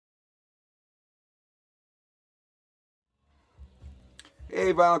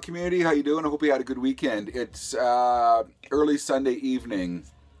Hey, vinyl community, how you doing? I hope you had a good weekend. It's early Sunday evening,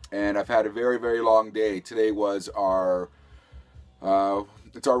 and I've had a very, very long day. Today was it's our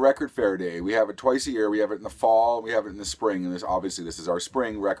record fair day. We have it twice a year. We have it in the fall, we have it in the spring, and this is our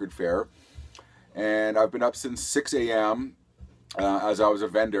spring record fair. And I've been up since 6 a.m. As I was a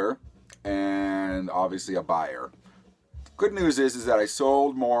vendor and obviously a buyer. Good news is that I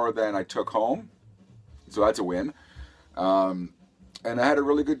sold more than I took home, so that's a win. And I had a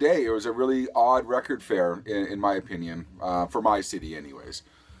really good day. It was a really odd record fair, in my opinion, for my city anyways.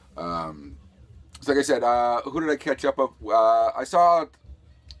 So like I said, who did I catch up with? I saw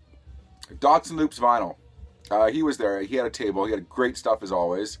Dots and Loops Vinyl. He was there. He had a table. He had great stuff as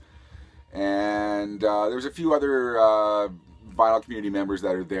always. And there was a few other vinyl community members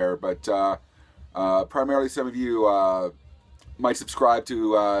that are there, but primarily some of you might subscribe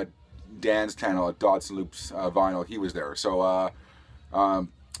to Dan's channel at Dots and Loops Vinyl. He was there. So I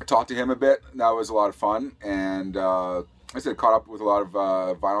talked to him a bit. That was a lot of fun, and I said caught up with a lot of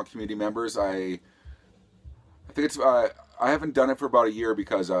vinyl community members. I think it's I haven't done it for about a year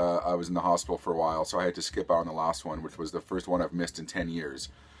because I was in the hospital for a while, so I had to skip out on the last one, which was the first one I've missed in 10 years.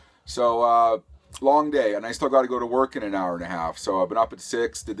 So long day, and I still got to go to work in an hour and a half. So I've been up at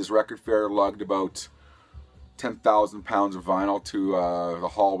 6, did this record fair, lugged about 10,000 pounds of vinyl to the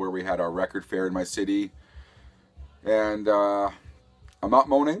hall where we had our record fair in my city, and I'm not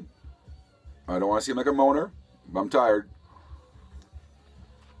moaning. I don't want to seem like a moaner. I'm tired.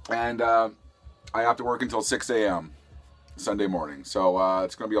 And I have to work until 6 a.m. Sunday morning. So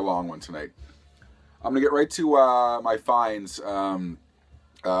it's going to be a long one tonight. I'm going to get right to my finds that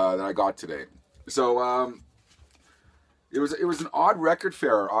I got today. So it was an odd record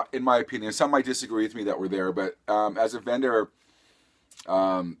fair, in my opinion. Some might disagree with me that were there, but as a vendor,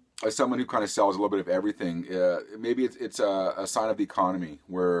 as someone who kind of sells a little bit of everything, maybe it's a sign of the economy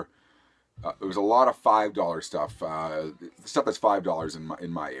where there was a lot of $5 stuff, stuff that's $5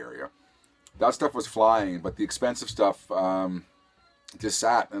 in my area. That stuff was flying, but the expensive stuff just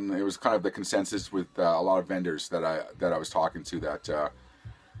sat, and it was kind of the consensus with a lot of vendors that I was talking to that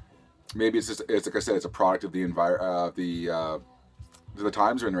maybe it's like I said, it's a product of the the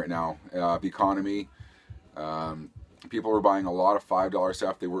times we're in right now, the economy. People were buying a lot of $5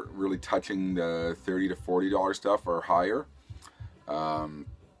 stuff. They weren't really touching the $30 to $40 stuff or higher.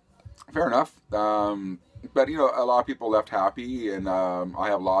 Fair enough. But you know, a lot of people left happy, and I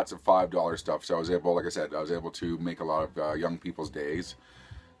have lots of $5 stuff. So I was able, like I said, I was able to make a lot of young people's days.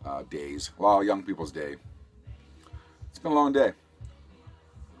 A lot of young people's day. It's been a long day.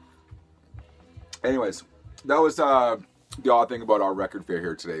 Anyways, that was the odd thing about our record fair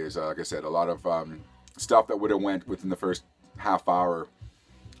here today is, like I said, a lot of stuff that would have went within the first half hour.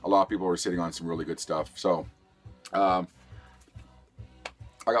 A lot of people were sitting on some really good stuff. So, as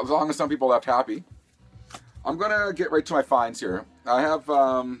long as some people left happy, I'm gonna get right to my finds here. I have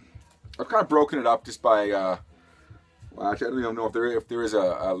I've kind of broken it up just by well, actually I don't even know if there is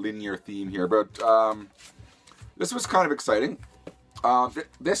a linear theme here, but this was kind of exciting.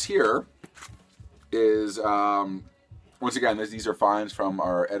 This here is once again, these are finds from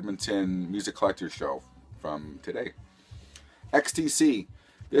our Edmonton Music Collectors Show from today. XTC.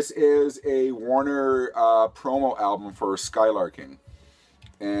 This is a Warner promo album for Skylarking.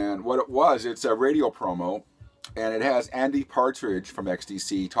 And what it was, it's a radio promo, and it has Andy Partridge from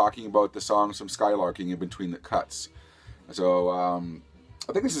XTC talking about the songs from Skylarking in between the cuts. So I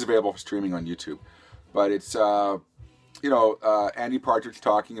think this is available for streaming on YouTube. But it's you know, Andy Partridge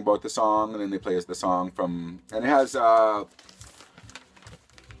talking about the song, and then they play the song from, and it has the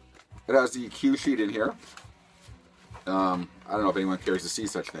cue sheet in here. I don't know if anyone cares to see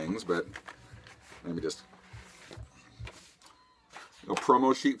such things, but let me just, a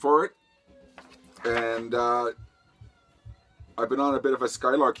promo sheet for it. And I've been on a bit of a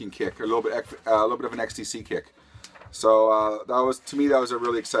Skylarking kick, a little bit of an XTC kick. So that was, to me, that was a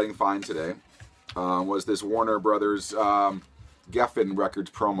really exciting find today. Was this Warner Brothers Geffen Records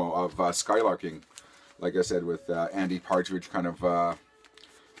promo of Skylarking, like I said, with Andy Partridge kind of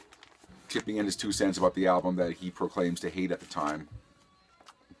chipping in his 2 cents about the album that he proclaims to hate at the time,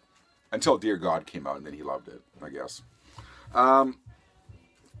 until Dear God came out, and then he loved it, I guess.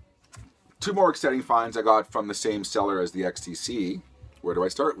 2 more exciting finds I got from the same seller as the XTC. Where do I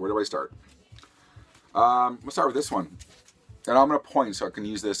start? We'll start with this one. And I'm going to point so I can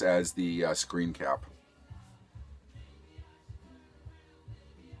use this as the screen cap.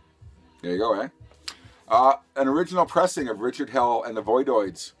 There you go, eh? An original pressing of Richard Hell and the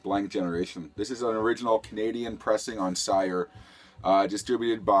Voidoids, Blank Generation. This is an original Canadian pressing on Sire,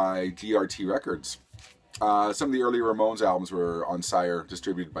 distributed by GRT Records. Some of the early Ramones albums were on Sire,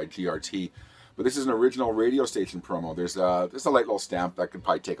 distributed by GRT. But this is an original radio station promo. There's a light little stamp that could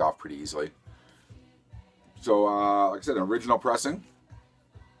probably take off pretty easily. So, like I said, an original pressing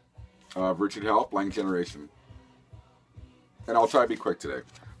of Richard Hell, Blank Generation. And I'll try to be quick today.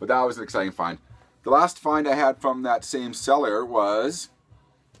 But that was an exciting find. The last find I had from that same seller was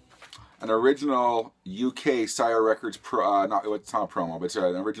an original UK Sire Records, it's not a promo, but it's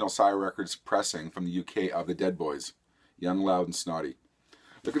an original Sire Records pressing from the UK of the Dead Boys, Young, Loud, and Snotty.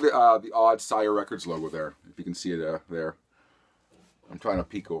 Look at the odd Sire Records logo there, if you can see it there. I'm trying to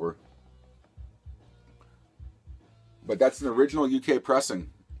peek over. But that's an original UK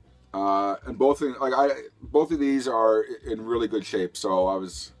pressing. And both of these are in really good shape, so I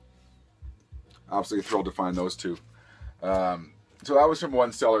was absolutely thrilled to find those two. So that was from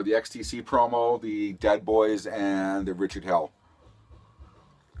one seller, the XTC promo, the Dead Boys, and the Richard Hell.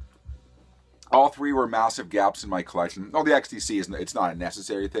 All three were massive gaps in my collection. Oh, the XTC, it's not a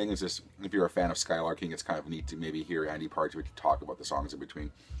necessary thing. It's just, if you're a fan of Skylarking, it's kind of neat to maybe hear Andy Partridge talk about the songs in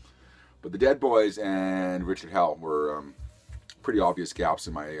between. But the Dead Boys and Richard Hell were pretty obvious gaps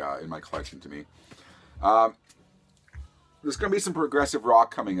in my collection to me. There's going to be some progressive rock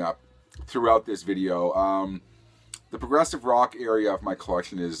coming up throughout this video. The progressive rock area of my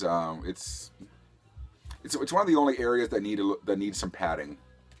collection is it's one of the only areas that need some padding.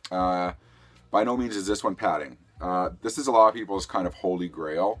 By no means is this one padding. This is a lot of people's kind of holy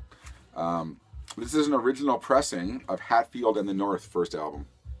grail. This is an original pressing of Hatfield and the North first album,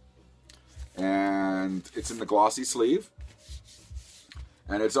 and it's in the glossy sleeve,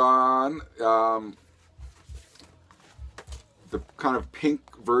 and it's on the kind of pink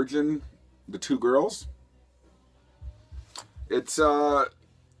Virgin, the Two Girls. It's a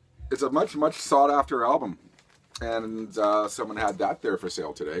much sought after album, and someone had that there for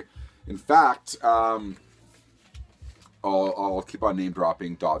sale today. In fact, I'll keep on name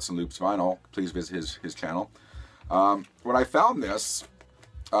dropping Dots and Loops Vinyl. Please visit his channel. When I found this,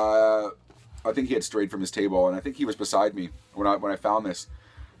 I think he had strayed from his table, and I think he was beside me when I found this.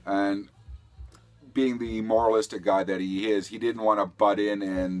 And being the moralistic guy that he is, he didn't want to butt in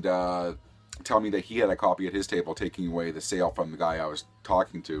and tell me that he had a copy at his table, taking away the sale from the guy I was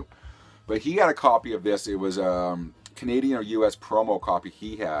talking to. But he had a copy of this. It was a Canadian or US promo copy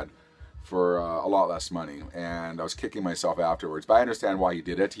he had for a lot less money, and I was kicking myself afterwards. But I understand why he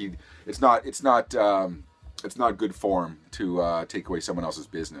did it. It's not good form to take away someone else's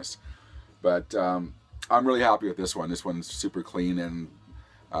business. But I'm really happy with this one. This one's super clean, and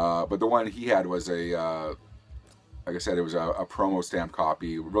but the one he had was a like I said, it was a promo stamp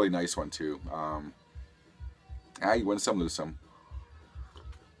copy, really nice one too. You win some, lose some.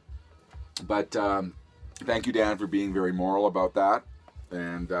 But thank you, Dan, for being very moral about that.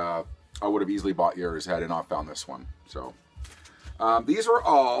 And I would have easily bought yours had I not found this one. So these were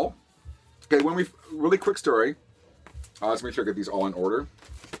all okay. Really quick story. Let's make sure I get these all in order.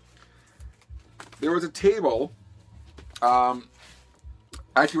 There was a table.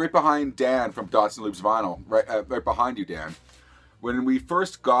 Actually, right behind Dan from Dots and Loops Vinyl, right behind you, Dan. When we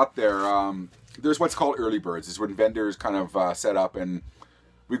first got there, there's what's called early birds. It's when vendors kind of set up and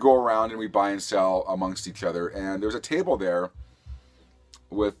we go around and we buy and sell amongst each other. And there's a table there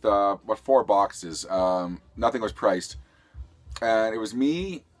with 4 boxes. Nothing was priced, and it was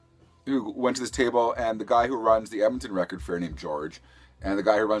me who went to this table, and the guy who runs the Edmonton Record Fair named George, and the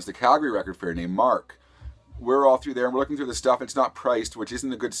guy who runs the Calgary Record Fair named Mark. We're all through there, and we're looking through the stuff. It's not priced, which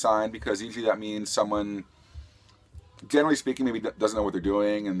isn't a good sign, because usually that means someone, generally speaking, maybe doesn't know what they're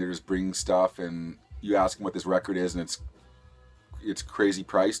doing, and they're just bringing stuff, and you ask them what this record is, and it's crazy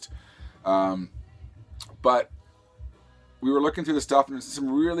priced. But we were looking through the stuff, and there's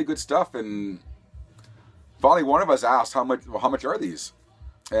some really good stuff, and finally one of us asked, how much are these?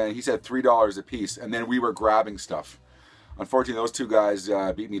 And he said $3 a piece, and then we were grabbing stuff. Unfortunately, those two guys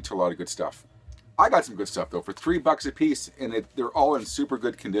beat me to a lot of good stuff. I got some good stuff though for $3 a piece, and they're all in super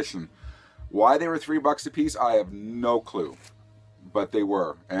good condition. Why they were $3 a piece, I have no clue, but they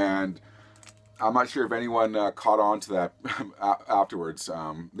were, and I'm not sure if anyone caught on to that afterwards.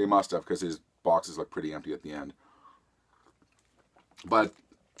 They must have, because his boxes look pretty empty at the end. But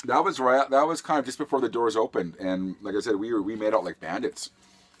that was right. That was kind of just before the doors opened, and like I said, we made out like bandits.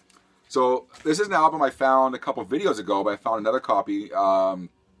 So this is an album I found a couple videos ago, but I found another copy.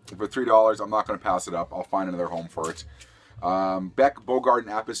 For $3, I'm not going to pass it up. I'll find another home for it. Beck, Bogart,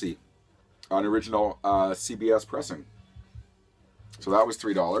 and Appice, an original CBS pressing. So that was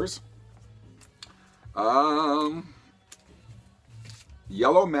 $3.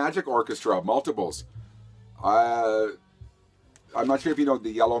 Yellow Magic Orchestra, multiples. I'm not sure if you know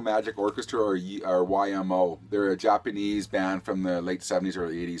the Yellow Magic Orchestra or YMO. They're a Japanese band from the late 70s,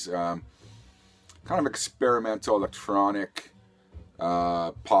 early 80s. Kind of experimental electronic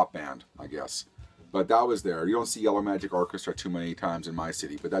pop band, I guess. But that was there. You don't see Yellow Magic Orchestra too many times in my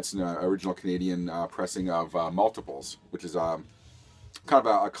city, but that's an original Canadian pressing of Multiples, which is kind of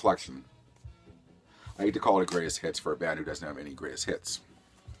a collection. I hate to call it a greatest hits for a band who doesn't have any greatest hits.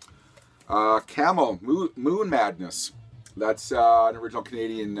 Camel, Moon Madness. That's an original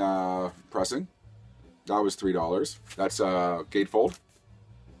Canadian pressing. That was $3. That's gatefold.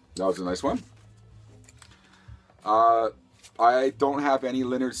 That was a nice one. I don't have any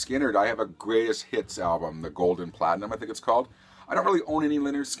Lynyrd Skynyrd. I have a greatest hits album, the Golden Platinum, I think it's called. I don't really own any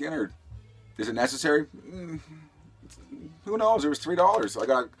Lynyrd Skynyrd. Is it necessary? Who knows? It was $3. I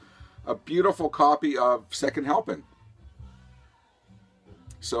got a beautiful copy of Second Helping.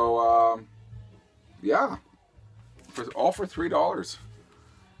 So, yeah. All for $3.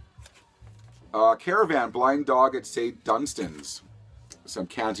 Caravan, Blind Dog at St. Dunstan's. Some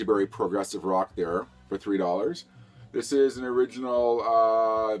Canterbury progressive rock there for $3. This is an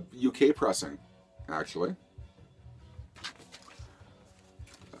original UK pressing, actually.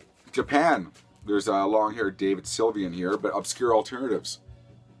 Japan. There's a long-haired David Sylvian here, but Obscure Alternatives.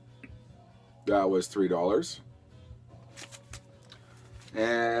 That was $3.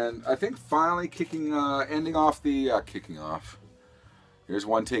 And I think finally ending off the kicking off. Here's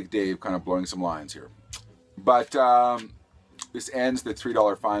One Take Dave, kind of blowing some lines here. But this ends the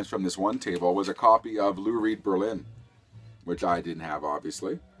 $3 finds from this one table was a copy of Lou Reed Berlin, which I didn't have,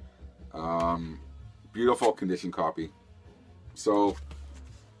 obviously. Beautiful condition copy. So,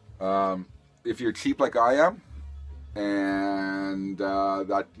 if you're cheap like I am, and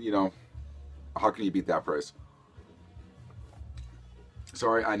that, you know, how can you beat that price?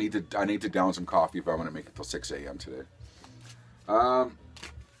 Sorry, I need to down some coffee if I want to make it till 6 a.m. today.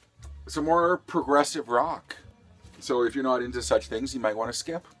 Some more progressive rock. So if you're not into such things, you might want to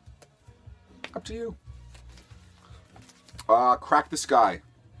skip. Up to you. Crack the Sky.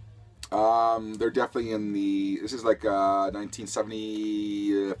 They're definitely in the... This is like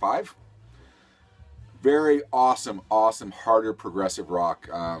 1975. Very awesome, harder progressive rock.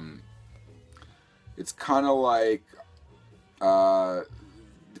 It's kind of like...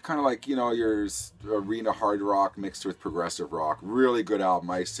 you know, your arena hard rock mixed with progressive rock. Really good album.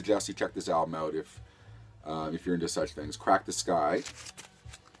 I suggest you check this album out if you're into such things. Crack the Sky.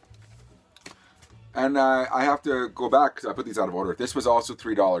 And I have to go back because I put these out of order. This was also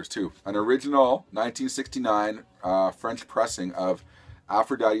 $3 too. An original 1969 French pressing of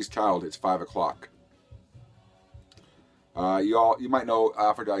Aphrodite's Child. It's 5 o'clock. You might know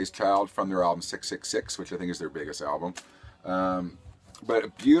Aphrodite's Child from their album 666, which I think is their biggest album. But a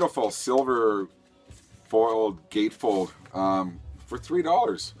beautiful silver foiled gatefold for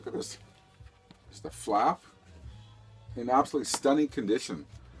 $3. Look at this. Just a flap in absolutely stunning condition.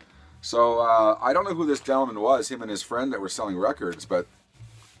 So I don't know who this gentleman was, him and his friend that were selling records, but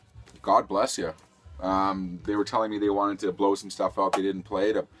God bless you. They were telling me they wanted to blow some stuff out they didn't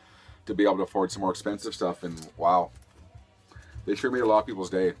play to be able to afford some more expensive stuff, and wow. They sure made a lot of people's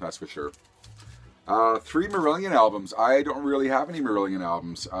day, that's for sure. 3 Marillion albums. I don't really have any Marillion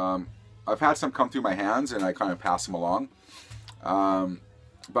albums. I've had some come through my hands and I kind of pass them along.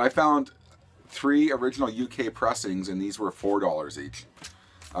 But I found 3 original UK pressings and these were $4 each.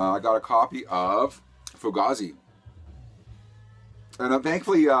 I got a copy of Fugazi. And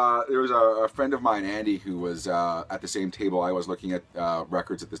thankfully there was a friend of mine, Andy, who was at the same table I was looking at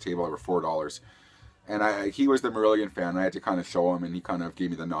records at this table that were $4. And he was the Marillion fan. I had to kind of show him and he kind of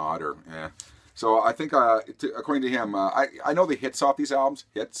gave me the nod or eh. So I think, according to him, I know the hits off these albums,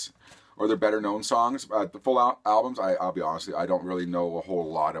 or their better known songs. The full albums, I'll be honest, I don't really know a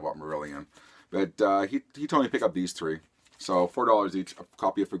whole lot about Marillion. But he told me to pick up these 3. So $4 each, a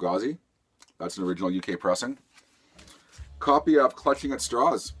copy of Fugazi. That's an original UK pressing. Copy of Clutching at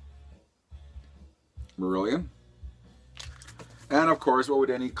Straws. Marillion. And of course, what would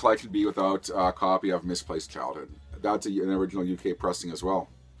any collection be without a copy of Misplaced Childhood? That's an original UK pressing as well.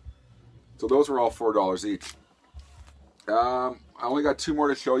 So those were all $4 each. I only got 2 more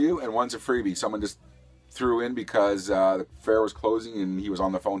to show you, and one's a freebie. Someone just threw in because the fair was closing and he was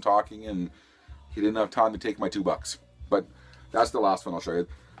on the phone talking and he didn't have time to take my $2. But that's the last one I'll show you.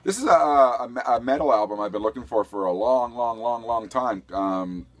 This is a metal album I've been looking for a long time.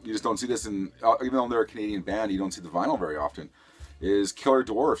 You just don't see this in, even though they're a Canadian band, you don't see the vinyl very often. Is Killer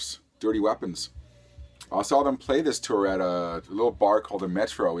Dwarfs, Dirty Weapons. I saw them play this tour at a little bar called the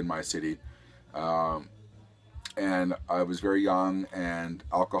Metro in my city. And I was very young and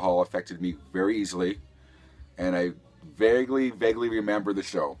alcohol affected me very easily. And I vaguely remember the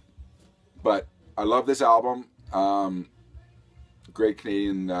show. But I love this album. Great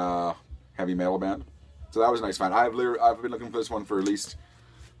Canadian heavy metal band. So that was a nice find. I've been looking for this one for at least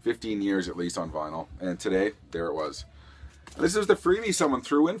 15 years at least on vinyl. And today, there it was. This is the freebie someone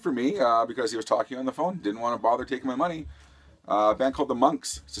threw in for me because he was talking on the phone. Didn't want to bother taking my money. A band called The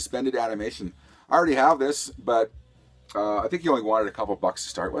Monks, Suspended Animation. I already have this, but I think he only wanted a couple bucks to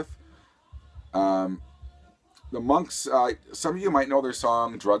start with. The Monks, some of you might know their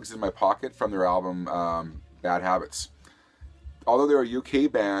song Drugs in My Pocket from their album Bad Habits. Although they're a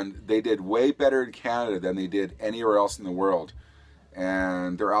UK band, they did way better in Canada than they did anywhere else in the world.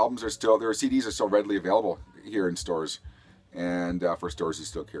 And their albums are still, their CDs are still readily available here in stores. And for stores who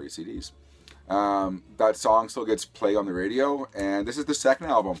still carry CDs. That song still gets played on the radio, and this is the second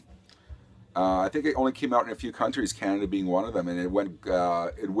album. I think it only came out in a few countries, Canada being one of them, and it went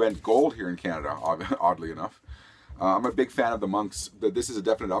gold here in Canada, oddly enough. I'm a big fan of the Monks. This is a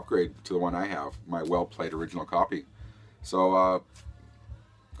definite upgrade to the one I have, my well-played original copy. So,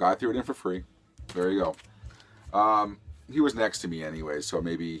 guy threw it in for free. There you go. He was next to me anyway, so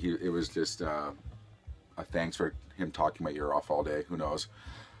maybe it was just a thanks for him talking my ear off all day. Who knows?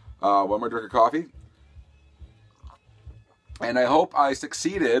 One more drink of coffee. And I hope I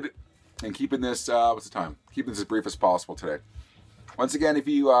succeeded in keeping this, what's the time? Keeping this as brief as possible today. Once again, if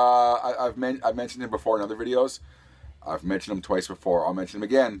you, I've mentioned him before in other videos. I've mentioned him twice before. I'll mention him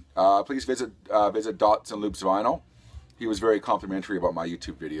again. Please visit Dots and Loops Vinyl. He was very complimentary about my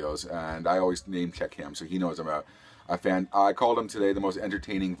YouTube videos, and I always name check him, so he knows I'm a fan. I called him today the most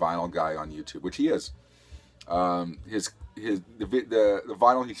entertaining vinyl guy on YouTube, which he is. The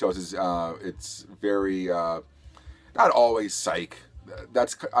vinyl he shows is it's very not always psych.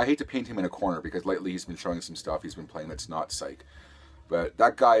 I hate to paint him in a corner because lately he's been showing some stuff he's been playing that's not psych. But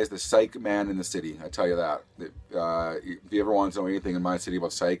that guy is the psych man in the city, I tell you that. If you ever want to know anything in my city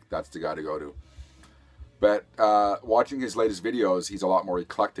about psych, that's the guy to go to. But watching his latest videos, he's a lot more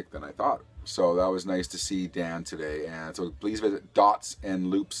eclectic than I thought. So that was nice to see Dan today. And so please visit Dots and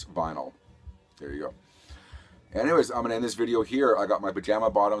Loops Vinyl. There you go. Anyways, I'm going to end this video here. I got my pajama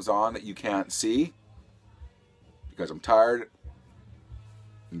bottoms on that you can't see because I'm tired.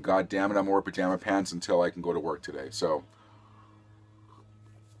 And God damn it, I'm wearing pajama pants until I can go to work today. So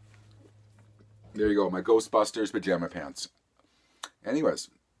there you go, my Ghostbusters pajama pants. Anyways,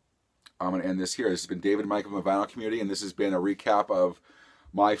 I'm going to end this here. This has been David Michael from the Vinyl Community, and this has been a recap of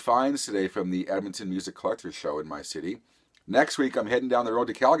my finds today from the Edmonton Music Collectors Show in my city. Next week, I'm heading down the road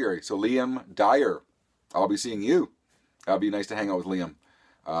to Calgary. So Liam Dyer, I'll be seeing you. That'll be nice to hang out with Liam.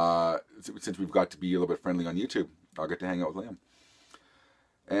 Since we've got to be a little bit friendly on YouTube, I'll get to hang out with Liam.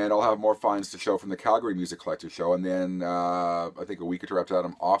 And I'll have more finds to show from the Calgary Music Collectors Show. And then I think a week or two after that,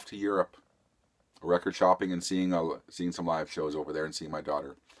 I'm off to Europe, record shopping and seeing some live shows over there and seeing my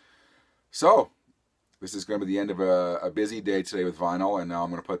daughter. So, this is going to be the end of a busy day today with vinyl, and now I'm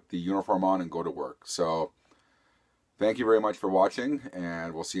going to put the uniform on and go to work. So, thank you very much for watching,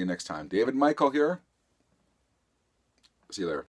 and we'll see you next time. David Michael here. See you later.